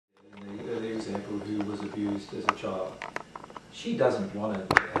example, who was abused as a child. She doesn't want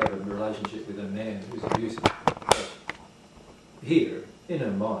to have a relationship with a man who's abusive. But here, in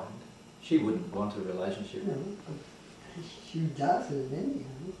her mind, she wouldn't want a relationship. No, she does it anyhow.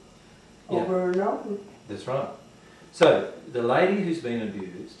 Yeah. Over and over. That's right. So, the lady who's been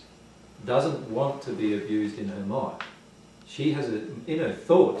abused doesn't want to be abused in her mind. She has in her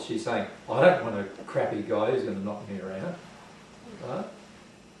thoughts, she's saying, I don't want a crappy guy who's going to knock me around. Right?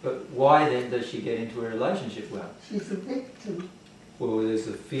 But why then does she get into a relationship with him? She's a victim. Well, there's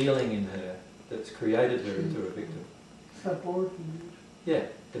a feeling in her that's created her into a victim. Subordinate. Yeah,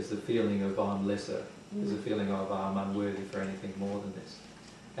 there's the feeling of I'm lesser. There's a feeling of I'm unworthy for anything more than this.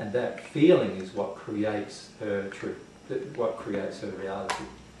 And that feeling is what creates her truth, what creates her reality.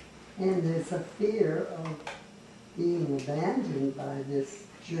 And there's a fear of being abandoned by this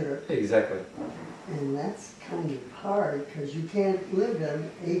jerk. Exactly. And that's kind of hard because you can't live on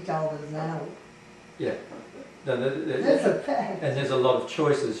 $8 an hour. Yeah. No, That's a fact. and there's a lot of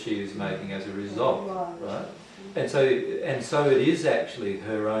choices she is making as a result, right? And so it is actually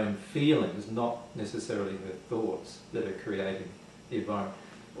her own feelings, not necessarily her thoughts, that are creating the environment.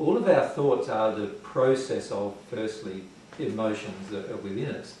 All of our thoughts are the process of, firstly, emotions that are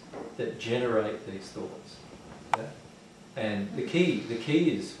within us that generate these thoughts. Yeah? And the key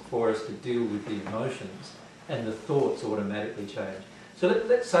is for us to deal with the emotions, and the thoughts automatically change. So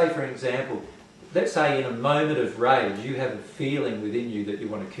let's say, for example, let's say in a moment of rage you have a feeling within you that you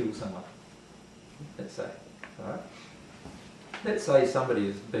want to kill someone. Let's say, all right? Let's say somebody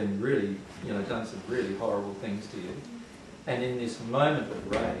has been really, done some really horrible things to you, and in this moment of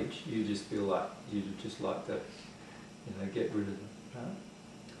rage you just feel like you'd just like to, get rid of them. Right?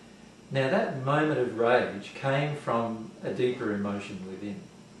 Now that moment of rage came from a deeper emotion within.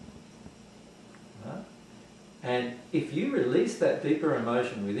 Right? And if you release that deeper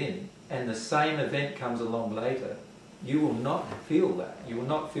emotion within, and the same event comes along later, you will not feel that. You will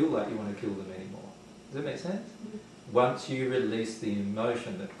not feel like you want to kill them anymore. Does that make sense? Once you release the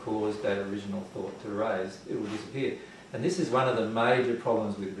emotion that caused that original thought to arise, it will disappear. And this is one of the major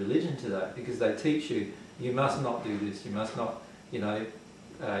problems with religion today, because they teach you, you must not do this, you must not,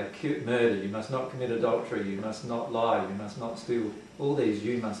 murder, you must not commit adultery, you must not lie, you must not steal, all these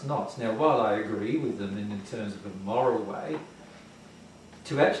you must nots. Now, while I agree with them in terms of a moral way,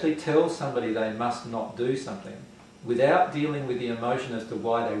 to actually tell somebody they must not do something without dealing with the emotion as to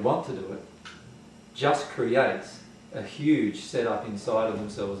why they want to do it just creates a huge setup inside of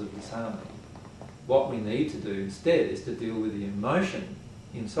themselves of disharmony. What we need to do instead is to deal with the emotion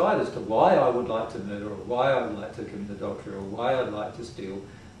inside as to why I would like to murder, or why I would like to commit adultery, or why I'd like to steal,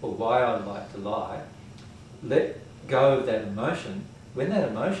 or why I'd like to lie. Let go of that emotion. When that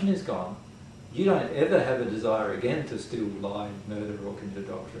emotion is gone, you don't ever have a desire again to steal, lie, murder, or commit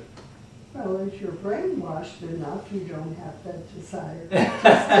adultery. Well, if you're brainwashed enough, you don't have that desire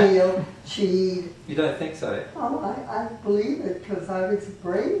to steal, cheat. You don't think so? Oh, I believe it because I was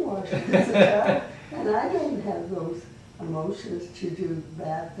brainwashed as a child, and I don't have those emotions to do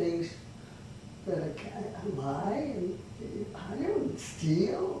bad things. That I lie, and I don't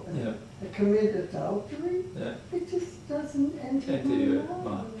steal, and Yeah. I commit adultery. Yeah. It just doesn't enter Enter my your mind.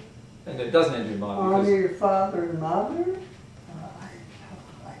 mind. And it doesn't enter your mind Honor because... your father and mother.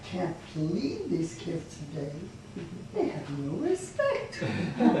 I can't believe these kids today. They have no respect.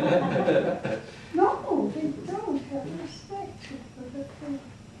 No, they don't have respect for the parents.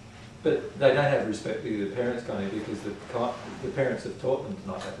 But they don't have respect for the parents, kind of, because the parents have taught them to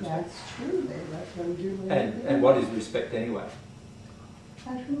not have respect. That's true. They let them do anything. And what is respect anyway?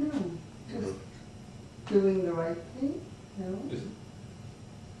 I don't know. Just doing the right thing. No. Is it?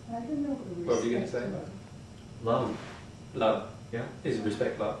 I don't know what What were you going to say? respect is. Love. Love. Yeah. Is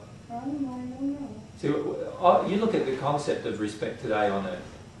respect love? I don't know. See, you look at the concept of respect today on earth.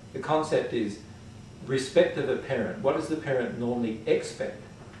 The concept is respect of a parent. What does the parent normally expect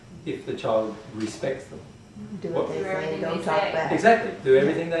if the child respects them? Do What- what they Do say, everything don't they talk say. back. Exactly. Do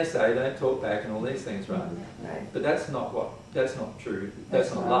everything they say, don't talk back, and all these things, right? Right. But that's not true.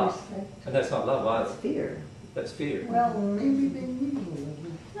 That's not love. Respect. And that's not love That's either. fear. That's fear. Well, maybe they need a little.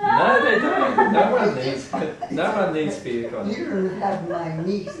 No, they don't. No one needs fear, Connie. You don't have my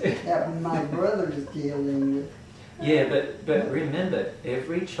niece that my brother's dealing with. Yeah, but remember,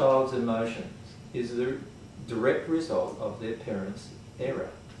 every child's emotions is the direct result of their parents' error.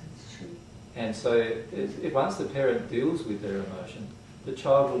 That's true. And so if once the parent deals with their emotion, the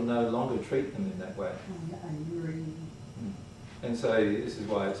child will no longer treat them in that way. I agree. And so this is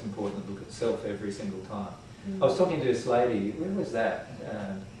why it's important to look at self every single time. I was talking to this lady, where was that?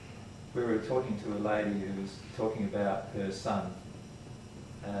 We were talking to a lady who was talking about her son.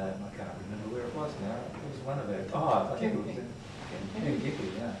 I can't remember where it one of our, I think it was in Gippy,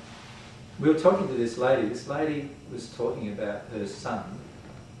 yeah. We were talking to this lady. This lady was talking about her son,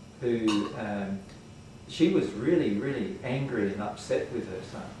 who she was really, really angry and upset with her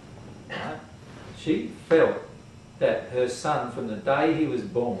son. Right? She felt that her son, from the day he was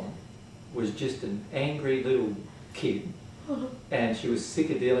born, was just an angry little kid, and she was sick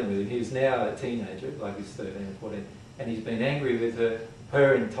of dealing with him. He was now a teenager, like he's 13 or 14, and he's been angry with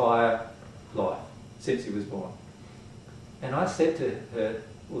her entire life, since he was born. And I said to her,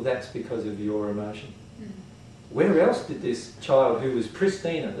 well, that's because of your emotion. Where else did this child, who was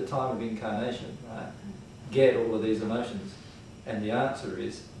pristine at the time of incarnation, right, get all of these emotions? And the answer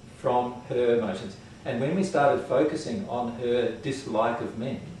is from her emotions. And when we started focusing on her dislike of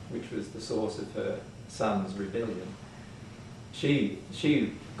men, which was the source of her son's rebellion, she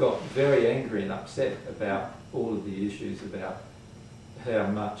got very angry and upset about all of the issues about how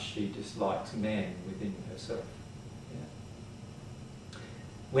much she dislikes man within herself. Yeah.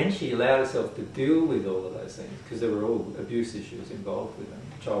 When she allowed herself to deal with all of those things, because there were all abuse issues involved with them,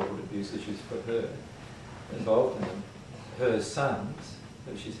 childhood abuse issues for her involved in them, her sons,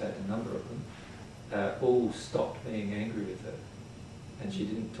 and she's had a number of them, all stopped being angry with her, and she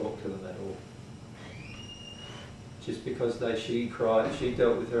didn't talk to them at all. Just because she cried, she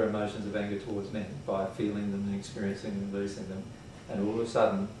dealt with her emotions of anger towards men by feeling them and experiencing them and releasing them, and all of a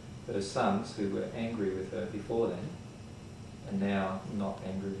sudden her sons, who were angry with her before then, are now not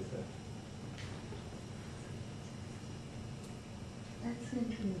angry with her. That's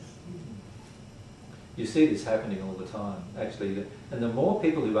interesting. You see this happening all the time, actually, and the more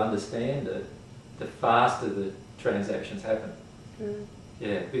people who understand it, the faster the transactions happen.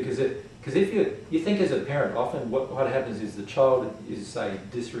 Yeah, because if you think as a parent, often what happens is the child is, say,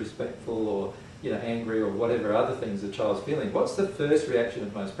 disrespectful or angry or whatever other things the child's feeling. What's the first reaction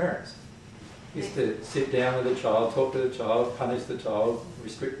of most parents? Is to sit down with the child, talk to the child, punish the child,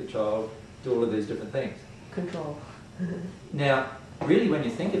 restrict the child, do all of these different things. Control. Now, really, when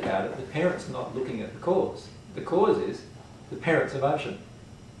you think about it, the parent's not looking at the cause. The cause is the parent's emotion.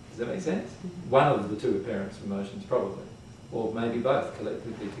 Does that make sense? One of the two parents' emotions, probably. Or maybe both,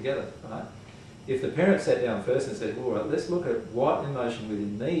 collectively together, right? If the parent sat down first and said, all right, let's look at what emotion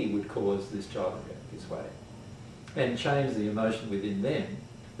within me would cause this child to react this way, and change the emotion within them,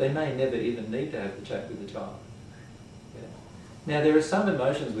 they may never even need to have the chat with the child. Yeah. Now, there are some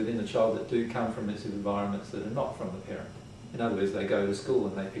emotions within the child that do come from its environments that are not from the parent. In other words, they go to school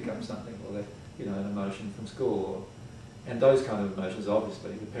and they pick up something, or they, an emotion from school, and those kind of emotions,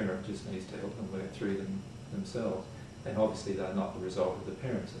 obviously, the parent just needs to help them work through them themselves. And obviously they're not the result of the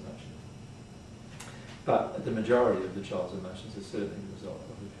parent's emotions. But the majority of the child's emotions are certainly the result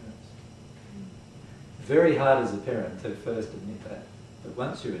of the parents. Very hard as a parent to first admit that. But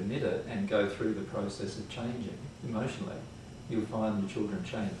once you admit it and go through the process of changing emotionally, you'll find the children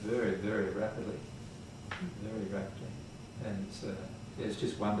change very, very rapidly. Very rapidly. And it's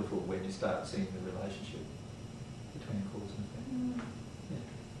just wonderful when you start seeing the relationship between cause and effect. Yeah.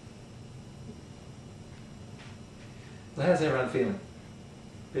 So how's everyone feeling?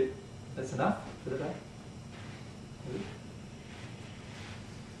 That's enough for the day?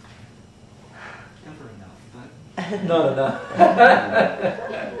 Never enough, but... Not enough.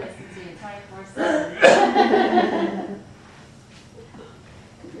 Listen to you 24/7.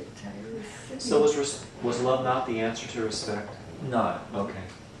 So was love not the answer to respect? No. Okay.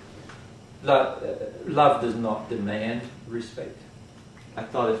 Love does not demand respect. I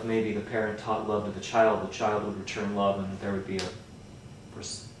thought if maybe the parent taught love to the child would return love, and there would be a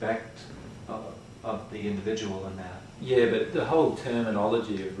respect of the individual in that. Yeah, but the whole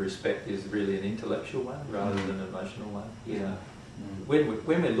terminology of respect is really an intellectual one rather than an emotional one. Yeah. When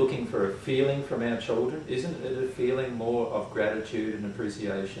we're looking for a feeling from our children, isn't it a feeling more of gratitude and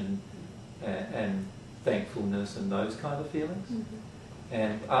appreciation and thankfulness and those kind of feelings?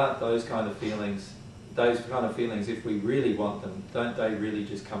 And aren't those kind of feelings, if we really want them, don't they really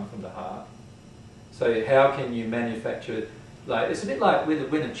just come from the heart? So how can you manufacture, it's a bit like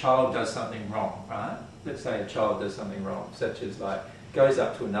when a child does something wrong, right? Let's say a child does something wrong, such as goes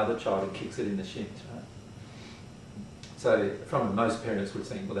up to another child and kicks it in the shins, right? So most parents would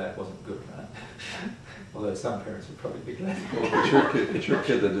think, well, that wasn't good, right? Although some parents would probably be glad. Well, it's your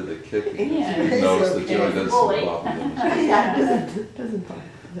kid that did the kicking. Yeah. He knows the Okay. joy does Bully. some problem. Doesn't bother.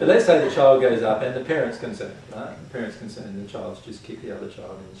 But let's say the child goes up and the parent's concerned, right? The parent's concerned the child's just kicked the other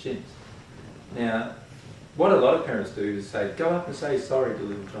child in the shins. Now, what a lot of parents do is say, go up and say sorry to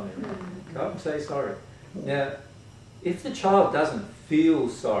little Johnny. Right? Go up and say sorry. Now, if the child doesn't feel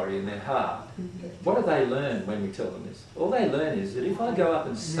sorry in their heart, what do they learn when we tell them this? All they learn is that if I go up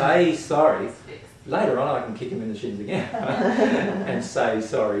and say sorry, later on I can kick him in the shins again and say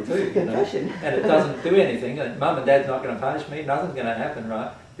sorry too. You know? Confession. And it doesn't do anything. And Mum and Dad's not going to punish me. Nothing's going to happen,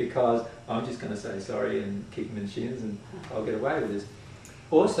 right? Because I'm just going to say sorry and kick him in the shins and I'll get away with this.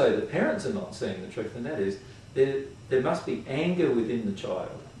 Also, the parents are not seeing the truth, and that is there must be anger within the child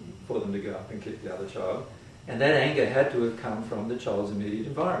for them to go up and kick the other child. And that anger had to have come from the child's immediate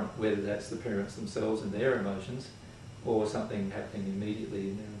environment, whether that's the parents themselves and their emotions or something happening immediately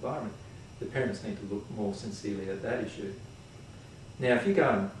in their environment. The parents need to look more sincerely at that issue. Now, if you go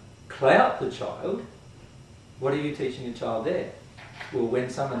and clout the child, what are you teaching your child there? Well, when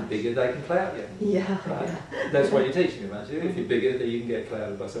someone's bigger, they can clout you. Yeah. Right? That's what you're teaching them, aren't you? If you're bigger, then you can get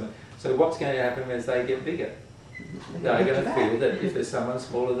clouted by someone. So what's going to happen as they get bigger? They're going to feel that if there's someone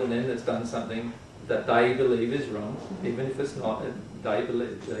smaller than them that's done something that they believe is wrong, even if it's not, they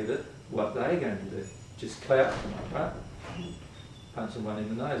believe it, what they're going to do? Just clout them, right? Punch them one in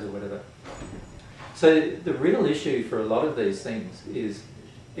the nose or whatever. So the real issue for a lot of these things is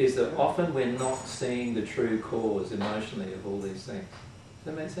that often we're not seeing the true cause emotionally of all these things.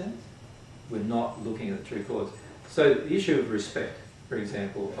 Does that make sense? We're not looking at the true cause. So the issue of respect, for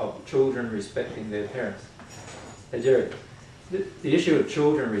example, of children respecting their parents. Hey Jerry, the issue of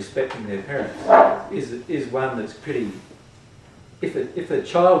children respecting their parents is one that's pretty... If a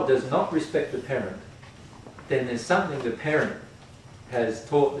child does not respect the parent, then there's something the parent has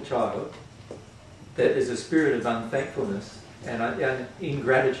taught the child, that there's a spirit of unthankfulness and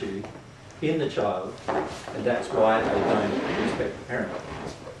ingratitude in the child, and that's why they don't respect the parent.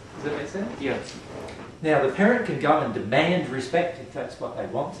 Does that make sense? Yes. Now, the parent can go and demand respect if that's what they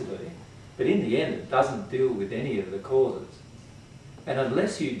want to do, but in the end it doesn't deal with any of the causes. And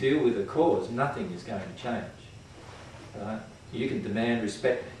unless you deal with the cause, nothing is going to change. Right? You can demand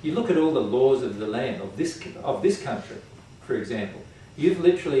respect. You look at all the laws of the land, of this country, for example. You've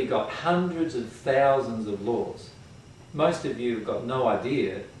literally got hundreds of thousands of laws. Most of you have got no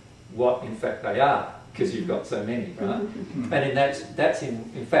idea what in fact they are, because you've got so many, right? And that's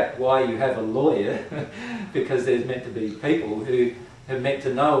in fact why you have a lawyer, because there's meant to be people who have meant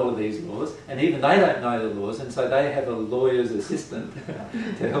to know all of these laws, and even they don't know the laws, and so they have a lawyer's assistant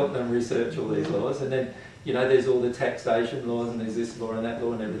to help them research all these laws. And then, you know, there's all the taxation laws, and there's this law and that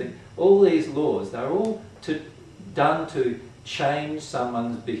law and everything. All these laws, they're all done to change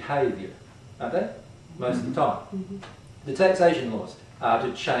someone's behaviour, aren't they? Most of the time. The taxation laws are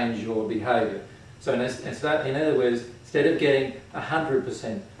to change your behaviour. So in other words, instead of getting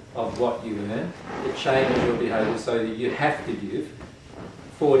 100% of what you earn, it changes your behaviour so that you have to give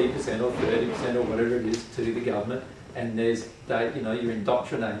 40% or 30% or whatever it is to the government, and you're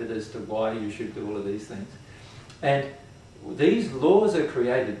indoctrinated as to why you should do all of these things. And these laws are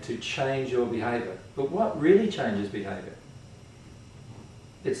created to change your behaviour. But what really changes behaviour?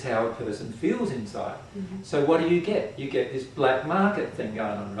 It's how a person feels inside. So what do? You get this black market thing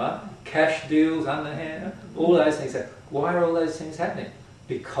going on, right? Cash deals, underhand, all those things. Why are all those things happening?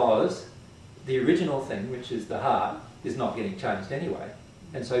 Because the original thing, which is the heart, is not getting changed anyway.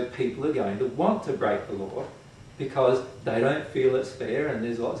 And so people are going to want to break the law because they don't feel it's fair, and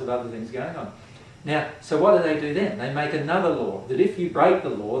there's lots of other things going on. Now, so what do then? They make another law that if you break the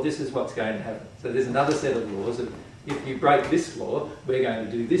law, this is what's going to happen. So there's another set of laws that if you break this law, we're going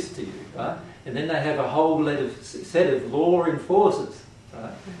to do this to you, right? And then they have a whole set of law enforcers,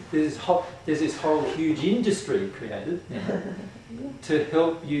 right? There's this whole huge industry created to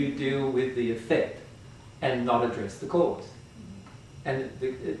help you deal with the effect and not address the cause. And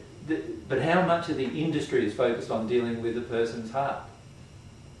but how much of the industry is focused on dealing with a person's heart?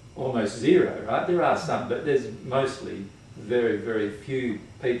 Almost zero, right? There are some, but there's mostly very, very few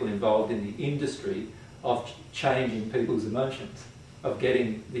people involved in the industry of changing people's emotions, of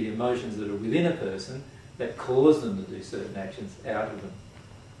getting the emotions that are within a person that cause them to do certain actions out of them.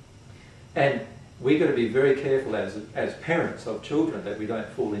 And we've got to be very careful as parents of children that we don't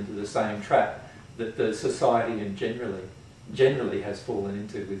fall into the same trap that the society and generally has fallen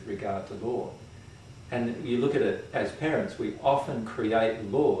into with regard to law. And you look at it as parents, we often create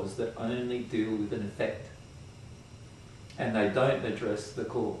laws that only deal with an effect, and they don't address the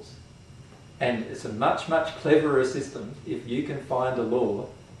cause. And it's a much, much cleverer system if you can find a law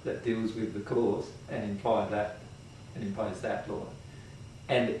that deals with the cause and impose that law.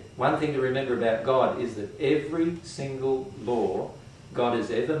 And one thing to remember about God is that every single law God has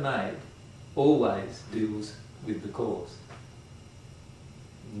ever made always deals with the cause,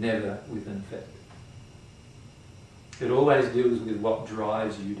 never with an effect. It always deals with what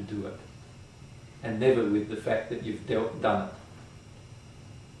drives you to do it, and never with the fact that you've done it.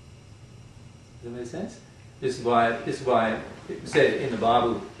 Does that make sense? This is why It said in the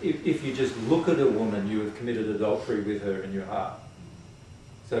Bible, if you just look at a woman, you have committed adultery with her in your heart.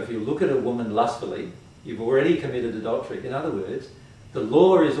 So if you look at a woman lustfully, you've already committed adultery. In other words, the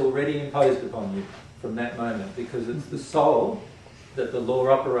law is already imposed upon you from that moment, because it's the soul that the law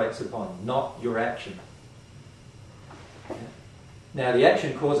operates upon, not your action. Now, the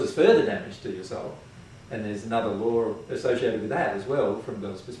action causes further damage to your soul, and there's another law associated with that as well from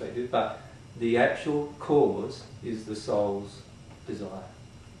God's perspective, but the actual cause is the soul's desire.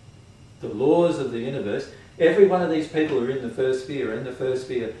 The laws of the universe, every one of these people who are in the first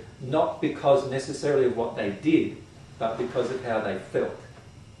sphere not because necessarily of what they did, but because of how they felt,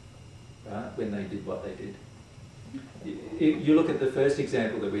 right, when they did what they did. You look at the first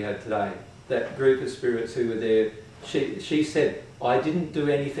example that we had today, that group of spirits who were there. She said, I didn't do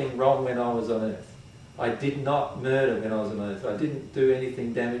anything wrong when I was on earth. I did not murder when I was on earth. I didn't do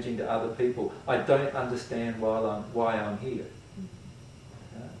anything damaging to other people. I don't understand why I'm here.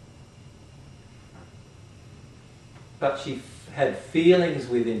 But she had feelings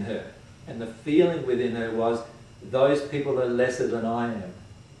within her, and the feeling within her was, those people are lesser than I am.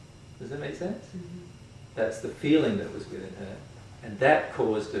 Does that make sense? Mm-hmm. That's the feeling that was within her, and that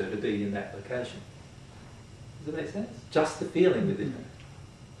caused her to be in that location. Does that make sense? Just the feeling within her.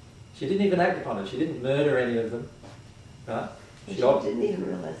 She didn't even act upon it. She didn't murder any of them, right? She didn't even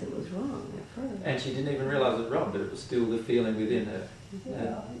realize it was wrong at first. And she didn't even realize it was wrong, but it was still the feeling within her.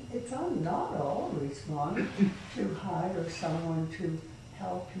 Yeah, it's not always wrong to hire someone to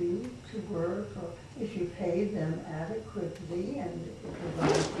help you to work, or if you pay them adequately and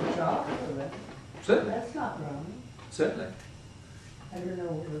provide the job for them. Certainly. That's not wrong. Certainly. I don't know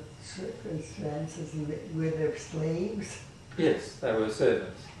what the circumstances were their slaves. Yes, they were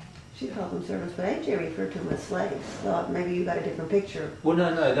servants. She called them servants, but AJ referred to them as slaves. So maybe you got a different picture. Well,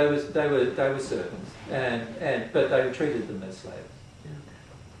 no, they were servants, but they treated them as slaves.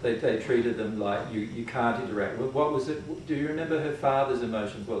 Yeah. They treated them like you can't interact. What was it? Do you remember her father's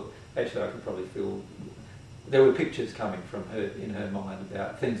emotions? Well, actually, I could probably feel there were pictures coming from her in her mind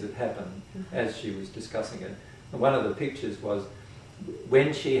about things that happened as she was discussing it. And one of the pictures was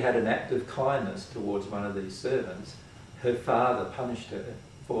when she had an act of kindness towards one of these servants, her father punished her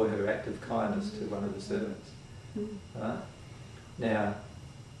for her act of kindness to one of the servants. Right? Now,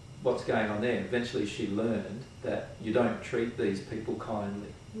 what's going on there? Eventually she learned that you don't treat these people kindly.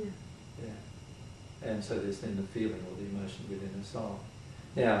 Yeah. And so there's then the feeling or the emotion within her soul.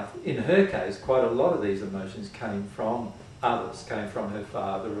 Now, in her case, quite a lot of these emotions came from others, came from her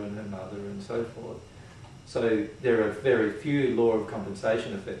father and her mother and so forth. So there are very few law of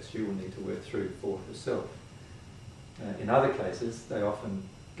compensation effects she will need to work through for herself. In other cases, they often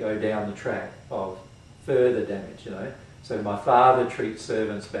go down the track of further damage, So my father treats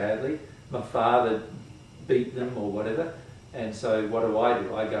servants badly, my father beat them or whatever, and so what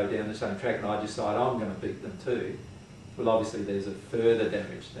do? I go down the same track and I decide I'm going to beat them too. Well, obviously there's a further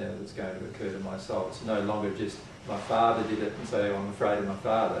damage now that's going to occur to my soul. It's no longer just my father did it and so I'm afraid of my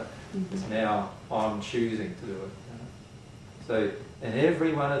father. It's now I'm choosing to do it. So, and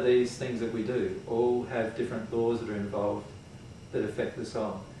every one of these things that we do all have different laws that are involved that affect the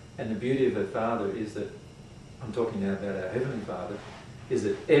soul. And the beauty of her Father is that, I'm talking now about our Heavenly Father, is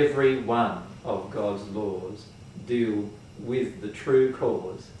that every one of God's laws deal with the true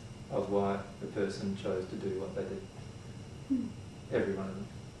cause of why the person chose to do what they did. Every one of them.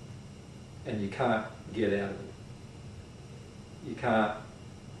 And you can't get out of it. You can't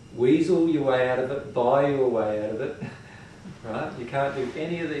weasel your way out of it, buy your way out of it. Right? You can't do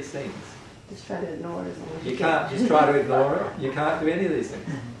any of these things. Just try to ignore it as long as you can't just try to ignore it. You can't do any of these things.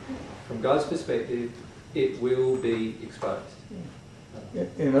 From God's perspective, it will be exposed.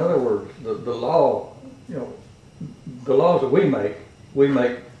 In other words, the law, the laws that we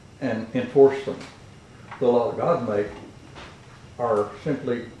make and enforce them. The laws that God made are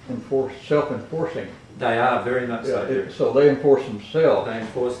simply self-enforcing. They are very much so. So they enforce themselves. They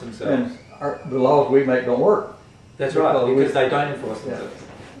enforce themselves. And the laws we make don't work. That's right, because they don't enforce themselves.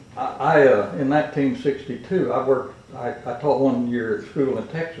 In 1962, I taught 1 year at school in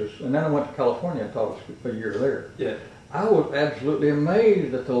Texas, and then I went to California and taught a year there. Yeah. I was absolutely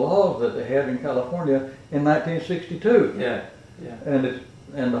amazed at the laws that they had in California in 1962. Yeah.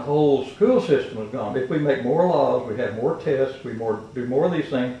 And the whole school system was gone. If we make more laws, we have more tests, we do more of these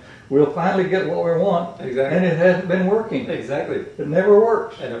things, we'll finally get what we want. Exactly. And it hasn't been working. Exactly. It never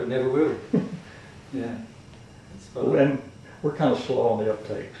works. And it never will. Yeah. And we're kind of slow on the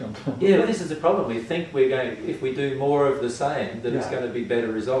uptake sometimes. Yeah, but this is the problem. We think if we do more of the same, that it's Yeah. going to be better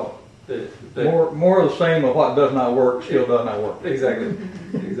result. But more of the same of what does not work still does not work.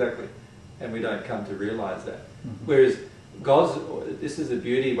 Exactly. And we don't come to realise that. Whereas this is the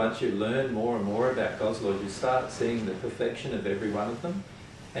beauty, once you learn more and more about God's laws, you start seeing the perfection of every one of them,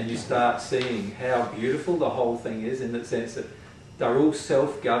 and you start seeing how beautiful the whole thing is, in the sense that they're all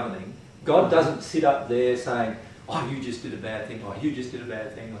self-governing. God doesn't sit up there saying, oh, you just did a bad thing, oh, you just did a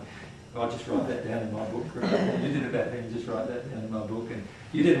bad thing, I'll just write that down in my book. Right? You did a bad thing, just write that down in my book. And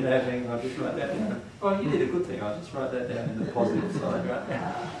you did a bad thing, I'll just write that down. Oh, you did a good thing, I'll just write that down in the positive side, right?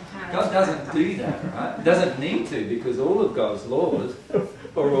 God doesn't do that, right? Doesn't need to, because all of God's laws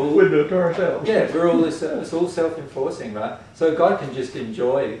are all... We do it to ourselves. Yeah, it's all self-enforcing, right? So God can just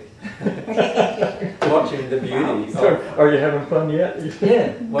enjoy watching the beauty of... Are you having fun yet?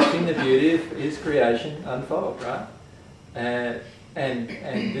 Yeah, watching the beauty of His creation unfold, right? And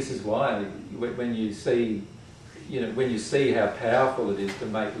this is why when you see, when you see how powerful it is to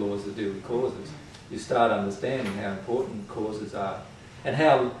make laws that deal with causes, you start understanding how important causes are, and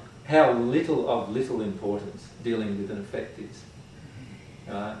how little of little importance dealing with an effect is.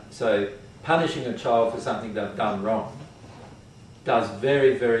 Right? So punishing a child for something they've done wrong does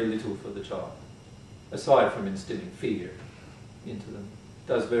very, very little for the child, aside from instilling fear into them.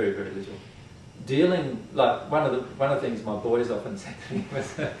 Does very, very little. Dealing, like one of the things my boys often said to me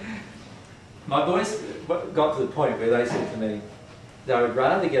was, my boys got to the point where they said to me, they would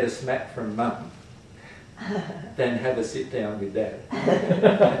rather get a smack from mum than have a sit down with dad.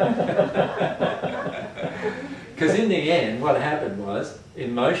 Because in the end, what happened was,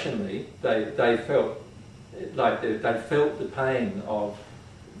 emotionally, they felt like they felt the pain of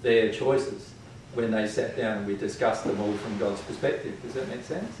their choices when they sat down and we discussed them all from God's perspective. Does that make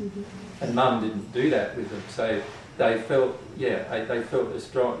sense? Mm-hmm. And mum didn't do that with them, so they felt, they felt a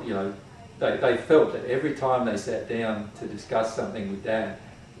strong, they felt that every time they sat down to discuss something with dad,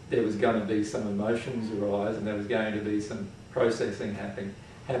 there was going to be some emotions arise and there was going to be some processing happening.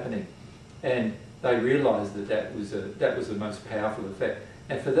 And they realised that was the most powerful effect.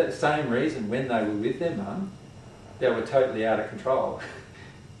 And for that same reason, when they were with their mum, they were totally out of control.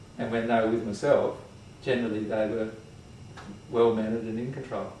 And when they were with myself, generally they were well-mannered and in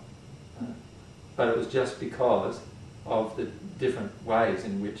control. But it was just because of the different ways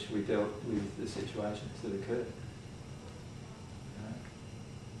in which we dealt with the situations that occurred.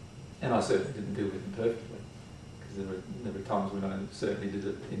 And I certainly didn't deal with them perfectly, because there were times when I certainly did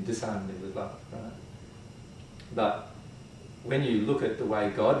it in disharmony with love, right? But when you look at the way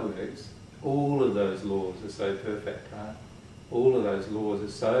God works, all of those laws are so perfect, right? All of those laws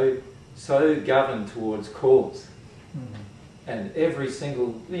are so governed towards cause. Mm-hmm. And every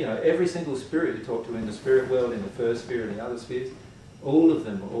single spirit you talk to in the spirit world, in the first sphere and the other spheres, all of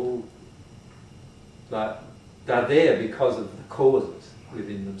them they're there because of the causes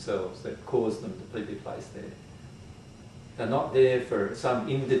within themselves that cause them to be placed there. They're not there for some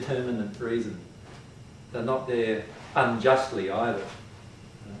indeterminate reason. They're not there unjustly either.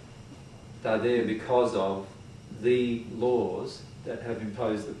 They're there because of the laws that have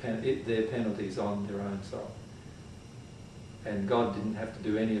imposed their penalties on their own soul. And God didn't have to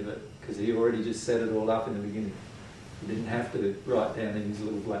do any of it, because He already just set it all up in the beginning. He didn't have to write down in His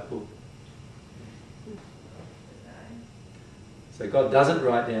little black book. So God doesn't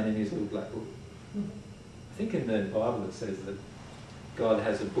write down in His little black book. I think in the Bible it says that God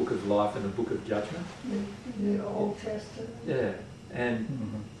has a book of life and a book of judgment. The Old Testament. Yeah, and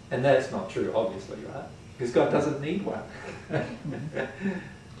that's not true, obviously, right? Because God doesn't need one.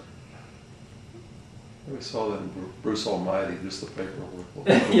 We saw that in Bruce Almighty, just the paperwork.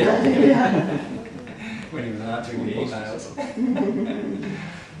 Yeah. When he was answering the emails.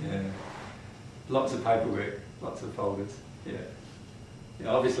 Yeah. Lots of paperwork, lots of folders. Yeah.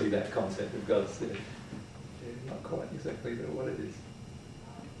 Obviously that concept of God's there. Yeah, not quite exactly what it is.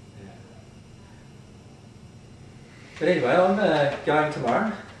 Yeah. But anyway, I'm going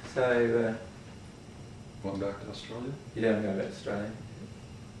tomorrow, so... Going back to Australia? Yeah, I'm going back to Australia.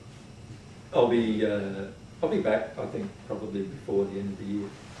 I'll be back, I think, probably before the end of the year,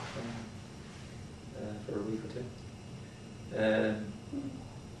 for a week or two.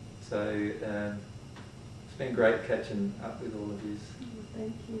 It's been great catching up with all of you.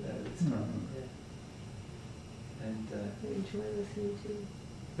 Thank you. This time, yeah. And I enjoy listening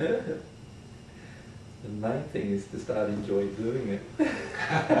to you. the main thing is to start enjoying doing it.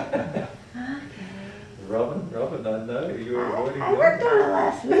 Okay. Robin, I know you were avoiding I worked on it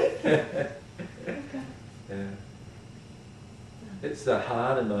last week. Yeah. It's the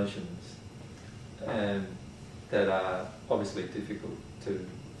hard emotions that are obviously difficult to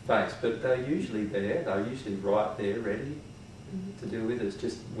face, but they're usually there. They're usually right there, ready to deal with. It's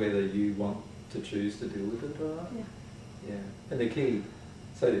just whether you want to choose to deal with it or not. Yeah. Yeah. And the key,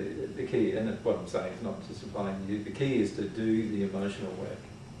 So the key, and what I'm saying is not just applying to you, the key is to do the emotional work,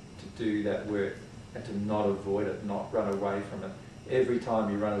 to do that work and to not avoid it, not run away from it. Every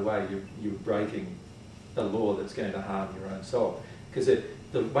time you run away, you're breaking a law that's going to harm your own soul. Because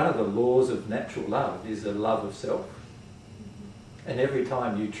one of the laws of natural love is the love of self. And every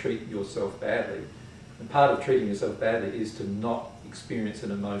time you treat yourself badly, and part of treating yourself badly is to not experience an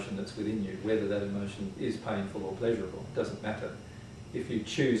emotion that's within you, whether that emotion is painful or pleasurable, it doesn't matter. If you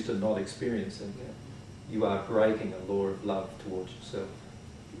choose to not experience it, you are breaking a law of love towards yourself.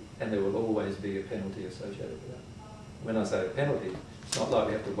 And there will always be a penalty associated with that. When I say a penalty, it's not like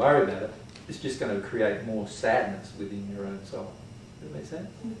we have to worry about it, it's just going to create more sadness within your own soul. Does that make sense?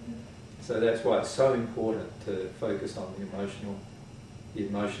 Mm-hmm. So that's why it's so important to focus on the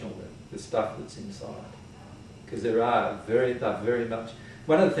emotional work, the stuff that's inside. Because they're very much,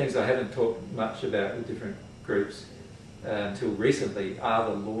 one of the things I haven't talked much about with different groups until recently are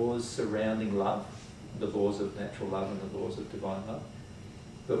the laws surrounding love, the laws of natural love and the laws of divine love.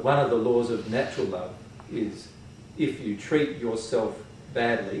 But one of the laws of natural love is if you treat yourself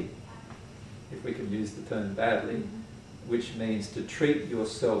badly, if we can use the term badly, which means to treat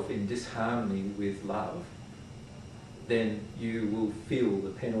yourself in disharmony with love, then you will feel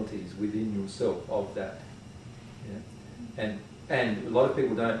the penalties within yourself of that. Yeah? And a lot of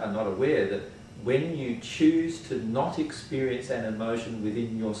people are not aware that when you choose to not experience an emotion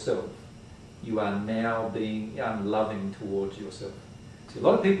within yourself, you are now being unloving towards yourself. So a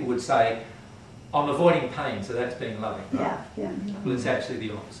lot of people would say, I'm avoiding pain, so that's being loving. Right? Yeah. Well, it's actually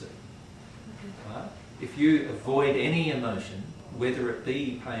the opposite. Right? If you avoid any emotion, whether it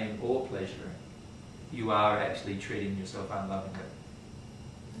be pain or pleasure, you are actually treating yourself unlovingly.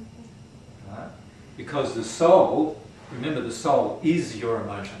 Right? Because the soul, remember the soul is your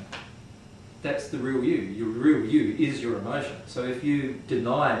emotion. That's the real you. Your real you is your emotion. So if you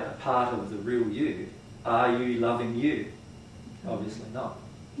deny a part of the real you, are you loving you? Obviously not.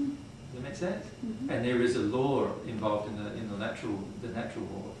 Does that make sense? Mm-hmm. And there is a law involved in the natural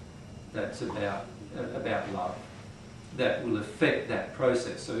law that's about love that will affect that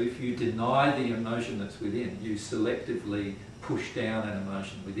process. So if you deny the emotion that's within, you selectively push down an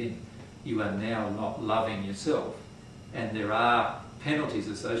emotion within, you are now not loving yourself. And there are penalties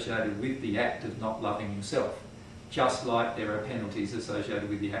associated with the act of not loving yourself, just like there are penalties associated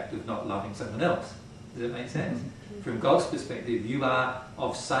with the act of not loving someone else. Does that make sense? Mm-hmm. From God's perspective, you are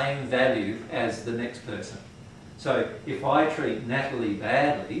of same value as the next person. So if I treat Natalie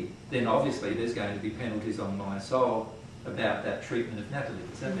badly, then obviously there's going to be penalties on my soul about that treatment of Natalie.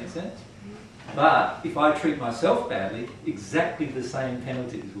 Does that make sense? But if I treat myself badly, exactly the same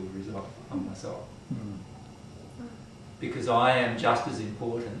penalties will result on my soul. Because I am just as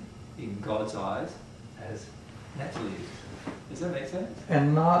important in God's eyes as Natalie is. Does that make sense?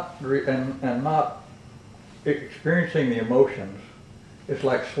 And not experiencing the emotions, it's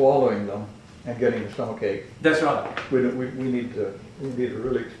like swallowing them and getting a stomachache. That's right. We need to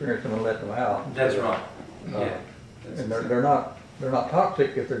really experience them and let them out. That's right. And they're not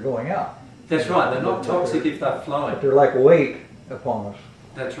toxic if they're going out. That's right. They're not toxic if they're flowing. But they're like weight upon us.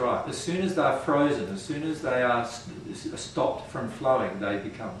 That's right. As soon as they're frozen, as soon as they are stopped from flowing, they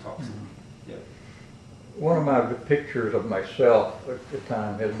become toxic. Mm-hmm. Yep. One of my pictures of myself at the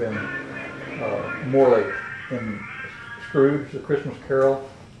time has been Morley in Scrooge, The Christmas Carol.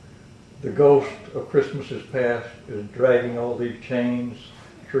 The ghost of Christmas is past is dragging all these chains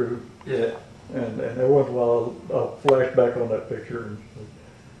through. Yeah. And every once in a while I'll flash back on that picture and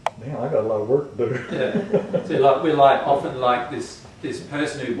say, damn, I got a lot of work to do. Yeah. So we're often like this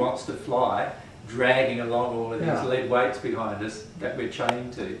person who wants to fly, dragging along all of these lead weights behind us that we're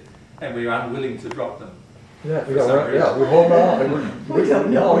chained to, and we're unwilling to drop them. Yeah, we hold on. All we got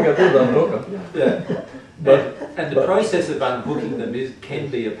to do is unhook them. Yeah. And the process of unhooking them can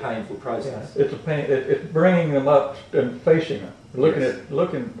be a painful process. Yeah, it's a pain. It's bringing them up and facing them, looking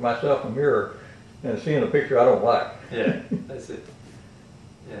at myself in the mirror and seeing a picture I don't like. Yeah, that's it.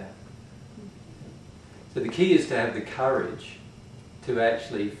 Yeah. So the key is to have the courage to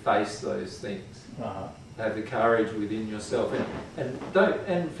actually face those things. Uh-huh. Have the courage within yourself, and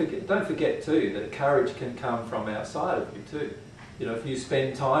don't forget too that courage can come from outside of you too. You know, if you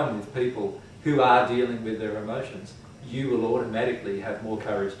spend time with people who are dealing with their emotions, you will automatically have more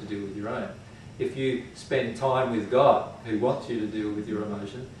courage to deal with your own. If you spend time with God, who wants you to deal with your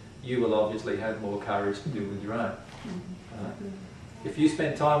emotions, you will obviously have more courage to deal with your own. If you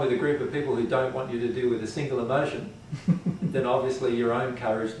spend time with a group of people who don't want you to deal with a single emotion, then obviously your own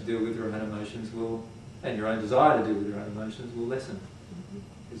courage to deal with your own emotions will, and your own desire to deal with your own emotions will lessen,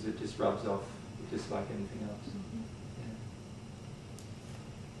 because it just rubs off just like anything else.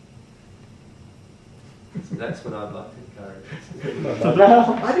 So that's what I'd like to encourage.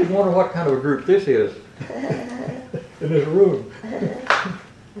 I just wonder what kind of a group this is in this room.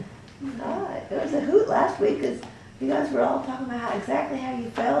 It was a hoot last week because you guys were all talking about exactly how you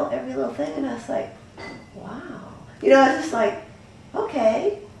felt, every little thing, and I was like, wow. You know, I was just like,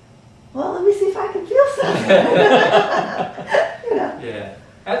 okay, well, let me see if I can feel something. You know? Yeah.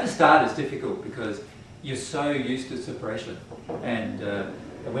 At the start it's difficult because you're so used to suppression, and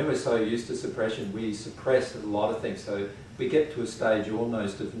when we're so used to suppression, we suppress a lot of things. So we get to a stage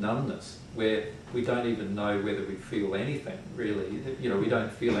almost of numbness where we don't even know whether we feel anything really. You know, we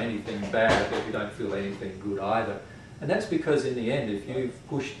don't feel anything bad, but we don't feel anything good either. And that's because in the end, if you've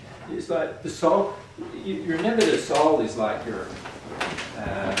pushed, it's like the soul. You remember the soul is like your.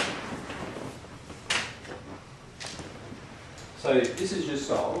 So this is your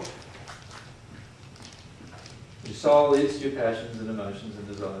soul. Your soul is your passions and emotions and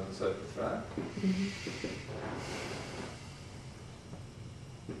desires and so forth, right?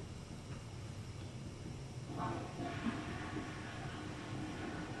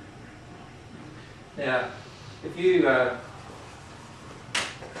 Now, if you,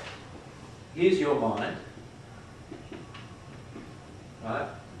 here's your mind, right?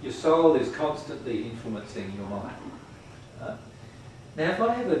 Your soul is constantly influencing your mind. Right? Now, if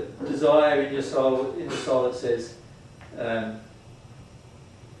I have a desire in your soul, in the soul that says, I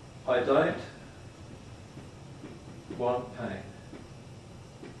don't want pain.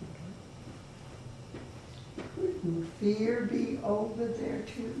 Wouldn't fear be over there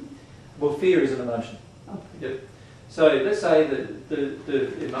too? Well, fear is an emotion. Okay. Yep. So let's say that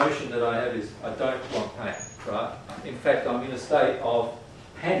the emotion that I have is I don't want pain, right? In fact, I'm in a state of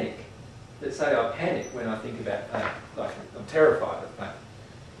panic. Let's say I panic when I think about pain. Like I'm terrified of pain.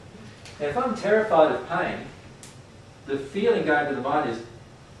 Now, if I'm terrified of pain, the feeling going to the mind is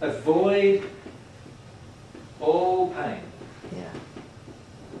avoid all pain. Yeah.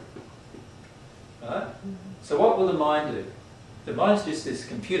 Right? So what will the mind do? The mind's just this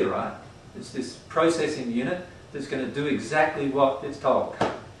computer, right? It's this processing unit that's going to do exactly what it's told.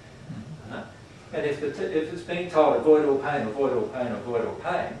 Right? And if it's being told avoid all pain, avoid all pain, avoid all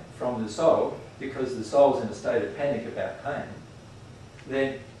pain from the soul, because the soul's in a state of panic about pain,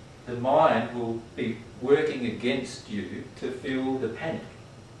 then the mind will be working against you to feel the panic.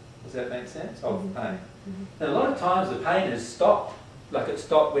 Does that make sense? Of pain. And a lot of times the pain has stopped. Like it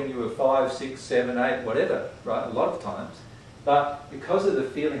stopped when you were 5, 6, 7, 8, whatever, right? A lot of times. But because of the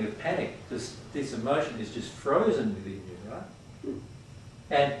feeling of panic, this emotion is just frozen within you, right?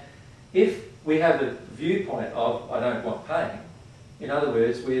 And if we have a viewpoint of, I don't want pain, in other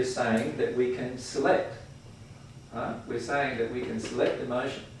words, we are saying that we can select. Right? We're saying that we can select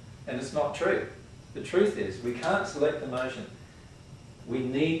emotion. And it's not true. The truth is, we can't select emotion. We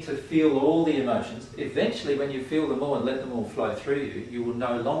need to feel all the emotions. Eventually, when you feel them all and let them all flow through you, you will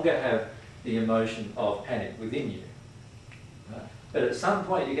no longer have the emotion of panic within you. Right? But at some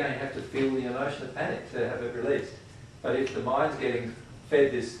point, you're going to have to feel the emotion of panic to have it released. But if the mind's getting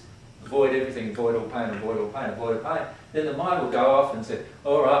fed this avoid everything, avoid all pain, avoid all pain, avoid all pain, then the mind will go off and say,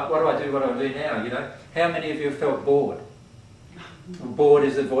 all right, what do I do, what do I do now? You know, how many of you have felt bored? Bored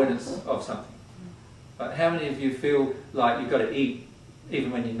is avoidance of something. But how many of you feel like you've got to eat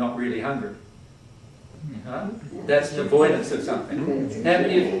even when you're not really hungry? Right? That's an avoidance of something.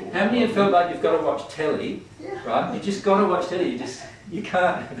 How many of you feel like you've got to watch telly? Right? You just got to watch telly. You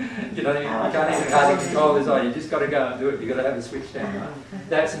can't. You know, you can't even hardly control this eye. You just got to go and do it. You've got to have the switch down. Right?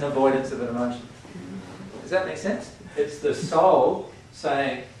 That's an avoidance of an emotion. Does that make sense? It's the soul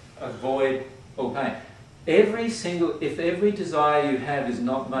saying, avoid all pain. If every desire you have is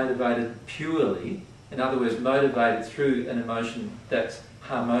not motivated purely, in other words, motivated through an emotion that's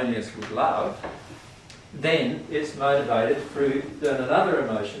harmonious with love, then it's motivated through another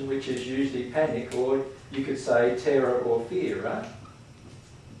emotion, which is usually panic, or you could say terror or fear, right?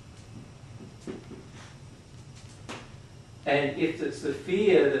 And if it's the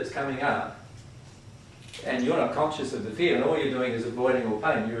fear that's coming up, and you're not conscious of the fear, and all you're doing is avoiding all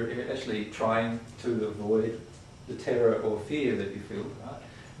pain, you're actually trying to avoid the terror or fear that you feel, right?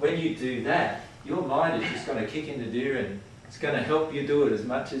 When you do that, your mind is just going to kick into gear and it's going to help you do it as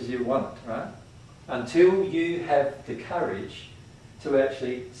much as you want, right? Until you have the courage to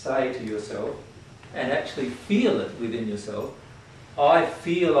actually say to yourself and actually feel it within yourself, I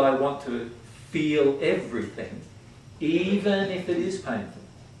feel I want to feel everything, even if it is painful.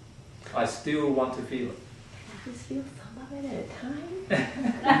 I still want to feel it. Just feel some of it at a time.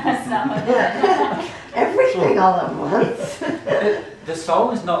 Some of it. Everything all at once. The soul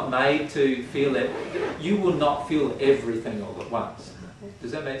is not made to feel that. You will not feel everything all at once.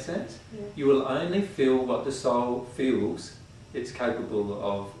 Does that make sense? Yeah. You will only feel what the soul feels it's capable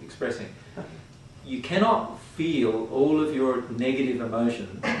of expressing. Okay. You cannot feel all of your negative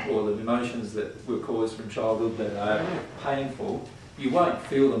emotions or the emotions that were caused from childhood that are painful. You won't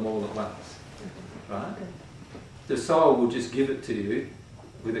feel them all at once, right? Okay. The soul will just give it to you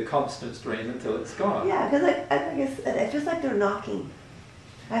with a constant stream until it's gone. Yeah, because I think it's just like they're knocking.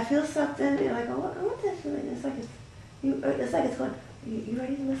 I feel something, and I go, what's that feeling? It's like it's going, you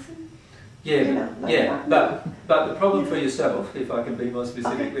ready to listen? Yeah, You know, like yeah. knocking. But the problem for yourself, if I can be more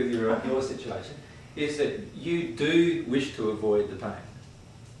specific Okay. with your situation, is that you do wish to avoid the pain,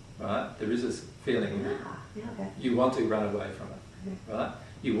 right? There is this feeling that Yeah, okay. you want to run away from it, right?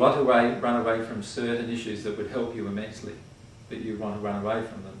 You want to run away from certain issues that would help you immensely, but you want to run away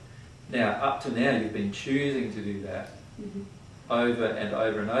from them. Now, up to now, you've been choosing to do that Mm-hmm. over and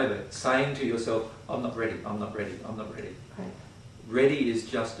over and over, saying to yourself, I'm not ready, I'm not ready, I'm not ready. Right. Ready is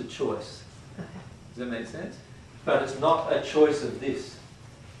just a choice. Okay. Does that make sense? But it's not a choice of this.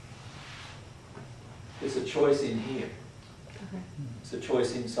 It's a choice in here. Okay. It's a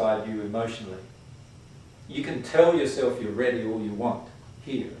choice inside you emotionally. You can tell yourself you're ready all you want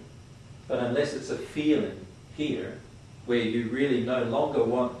here, but unless it's a feeling here where you really no longer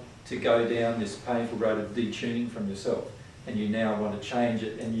want to go down this painful road of detuning from yourself, and you now want to change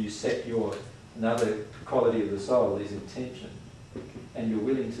it, and you set another quality of the soul is intention, and you're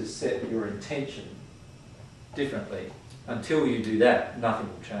willing to set your intention differently. Until you do that, nothing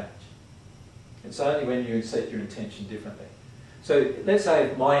will change. It's only when you set your intention differently. So let's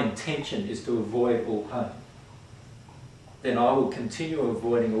say my intention is to avoid all pain. Then I will continue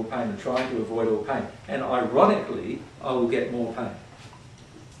avoiding all pain and trying to avoid all pain. And ironically, I will get more pain.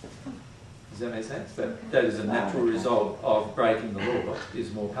 Does that make sense? That is a natural result of breaking the law,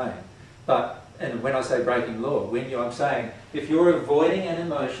 is more pain. And when I say breaking law, I'm saying, if you're avoiding an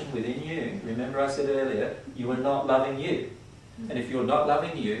emotion within you, remember I said earlier, you are not loving you. And if you're not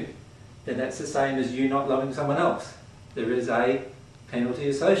loving you, then that's the same as you not loving someone else. There is a penalty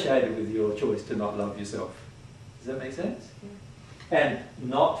associated with your choice to not love yourself. Does that make sense? Yeah. And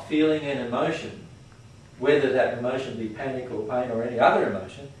not feeling an emotion, whether that emotion be panic or pain or any other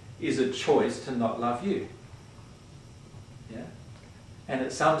emotion, is a choice to not love you. Yeah? And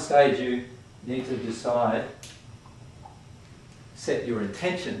at some stage you need to decide, set your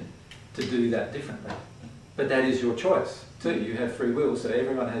intention to do that differently. But that is your choice too. You have free will, so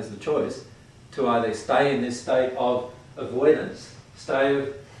everyone has the choice to either stay in this state of avoidance, stay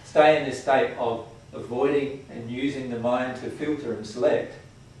in this state of avoiding and using the mind to filter and select,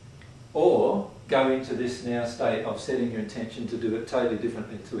 or go into this now state of setting your intention to do it totally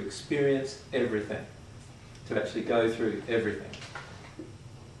differently, to experience everything, to actually go through everything.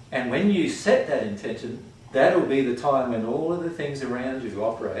 And when you set that intention, that'll be the time when all of the things around you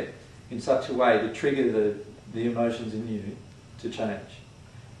operate in such a way to trigger the emotions in you to change.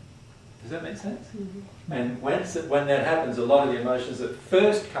 Does that make sense? Mm-hmm. And when that happens, a lot of the emotions that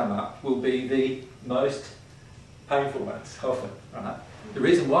first come up will be the most painful ones, often, right? The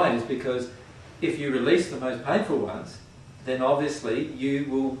reason why is because if you release the most painful ones, then obviously you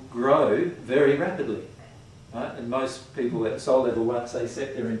will grow very rapidly, right? And most people at soul level, once they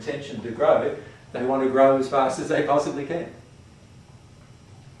set their intention to grow, they want to grow as fast as they possibly can.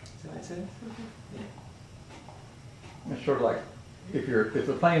 Does that make sense? Yeah. It's sort of like if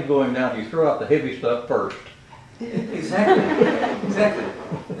the plane's going down, you throw out the heavy stuff first. Exactly.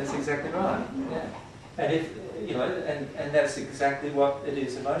 That's exactly right. Yeah. And if and that's exactly what it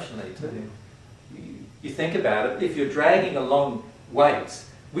is emotionally too. You think about it. If you're dragging along weights,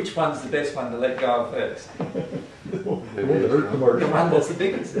 which one's the best one to let go of first? The one that's the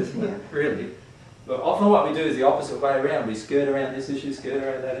biggest, isn't it? Really. But often what we do is the opposite way around. We skirt around this issue, skirt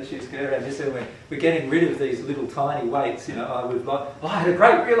around that issue, skirt around this, and we're getting rid of these little tiny weights. I had a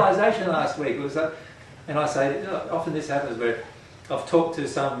great realisation last week. And I say, often this happens where I've talked to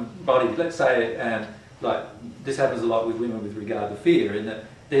somebody, let's say, like this happens a lot with women with regard to fear, in that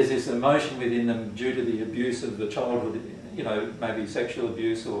there's this emotion within them due to the abuse of the childhood, maybe sexual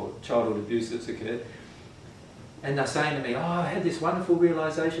abuse or childhood abuse that's occurred. And they're saying to me, I had this wonderful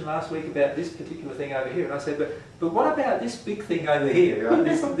realisation last week about this particular thing over here. And I said, but what about this big thing over here, right?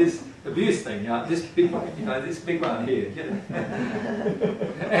 This abuse thing, this big one, this big one here.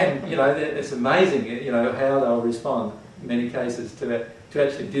 And, it's amazing, how they'll respond in many cases to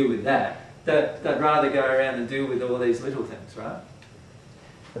actually deal with that. They'd rather go around and deal with all these little things, right?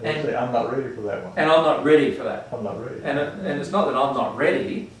 And they say, I'm not ready for that one. And I'm not ready for that. I'm not ready. And it's not that I'm not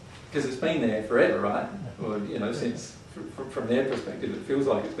ready, because it's been there forever, right? Or, since, from their perspective, it feels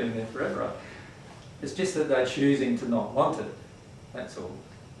like it's been there forever, right? It's just that they're choosing to not want it. That's all.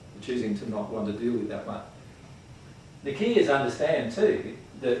 Choosing to not want to deal with that one. The key is understand too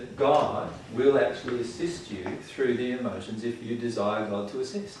that God will actually assist you through the emotions if you desire God to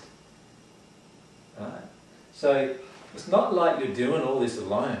assist. Right? So it's not like you're doing all this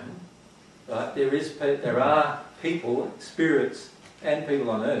alone. Right? There are people, spirits, and people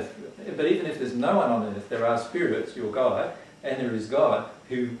on earth. But even if there's no one on earth, there are spirits, your God, and there is God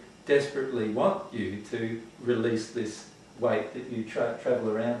who desperately want you to release this weight that you travel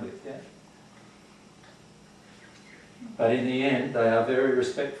around with. Yeah? But in the end, they are very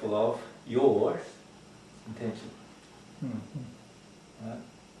respectful of your intention. Right?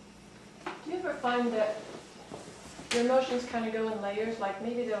 Do you ever find that your emotions kind of go in layers? Like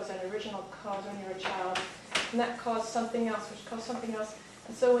maybe there was an original cause when you were a child, and that caused something else, which caused something else.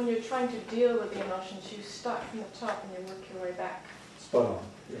 And so when you're trying to deal with the emotions, you start from the top and you work your way back. Spot on.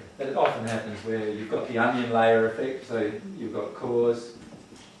 Yeah. But it often happens where you've got the onion layer effect, so you've got cause.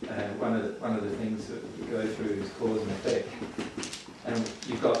 One of the things that you go through is cause and effect. And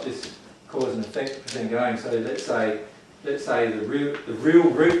you've got this cause and effect thing going. So let's say the real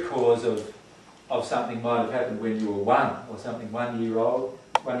root cause of something might have happened when you were 1 or something 1 year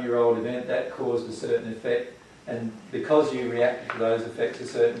old event that caused a certain effect, and because you reacted to those effects a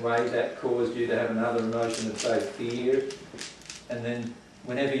certain way, that caused you to have another emotion of, say, fear, and then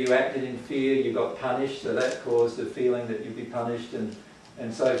whenever you acted in fear you got punished, so that caused the feeling that you'd be punished, and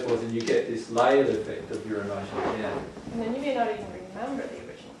so forth, and you get this layered effect of your emotions. Yeah. And then you may not even remember the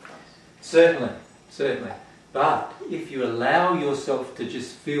original cause. Certainly. But if you allow yourself to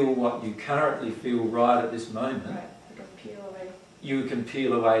just feel what you currently feel right at this moment, Right, you can peel away. You can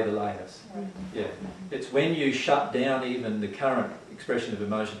peel away the layers. Right. Yeah. It's when you shut down even the current expression of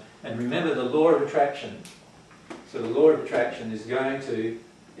emotion. And remember the law of attraction. So the law of attraction is going to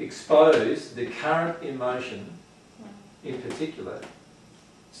expose the current emotion in particular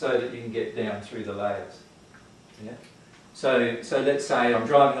so that you can get down through the layers. Yeah? So let's say I'm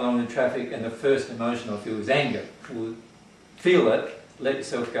driving along in traffic and the first emotion I feel is anger. Well, feel it, let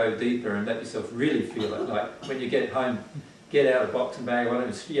yourself go deeper and let yourself really feel it. Like when you get home, get out of the boxing bag,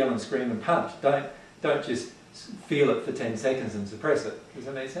 whatever, yell and scream and punch. Don't just feel it for 10 seconds and suppress it. Does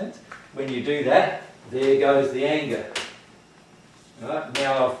that make sense? When you do that, there goes the anger. Right?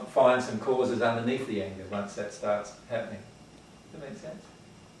 Now I'll find some causes underneath the anger once that starts happening. Does that make sense?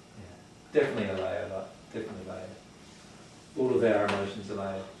 Yeah. Definitely a layer, definitely a layer. All of our emotions are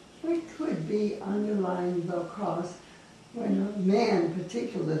layered. It could be underlying the cause when a man,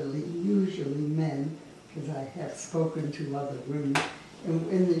 particularly, usually men, because I have spoken to other women,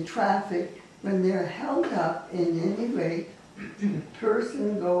 in the traffic, when they're held up in any way, the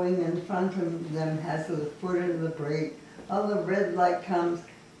person going in front of them has the foot in the brake, the red light comes,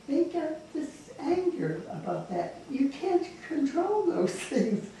 they get this anger about that. You can't control those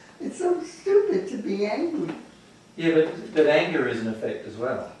things. It's so stupid to be angry. Yeah, but anger is an effect as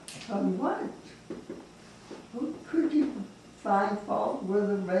well. On what? Who could you find fault with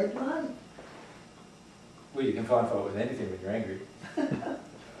a red light? Well, you can find fault with anything when you're angry.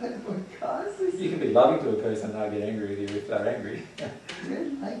 But what causes You it? can be loving to a person and they'll get angry with you if they're angry.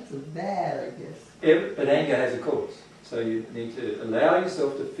 Red lights are bad, I guess. Yeah, but anger has a cause. So you need to allow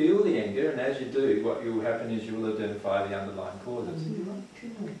yourself to feel the anger, and as you do, what will happen is you will identify the underlying causes.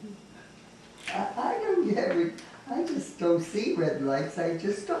 I don't get it. I just don't see red lights. I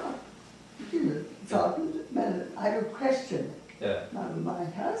just stop. You know, talking about it. I don't question it. Yeah. Now, my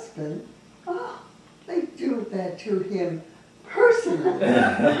husband, they do that to him personally.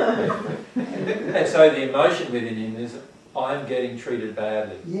 And so the emotion within him is, I'm getting treated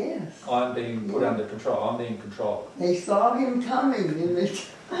badly. Yes. I'm being put under control. I'm being controlled. They saw him coming and they...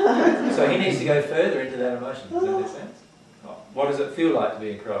 So he needs to go further into that emotion. Does that make sense? What does it feel like to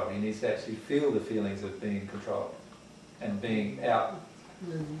be in control? He needs to actually feel the feelings of being controlled and being out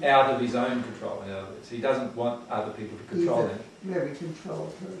of his own control, in other words. He doesn't want other people to control him. He's a very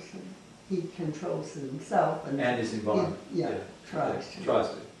controlled person. He controls himself and And his environment. Yeah, tries to. Tries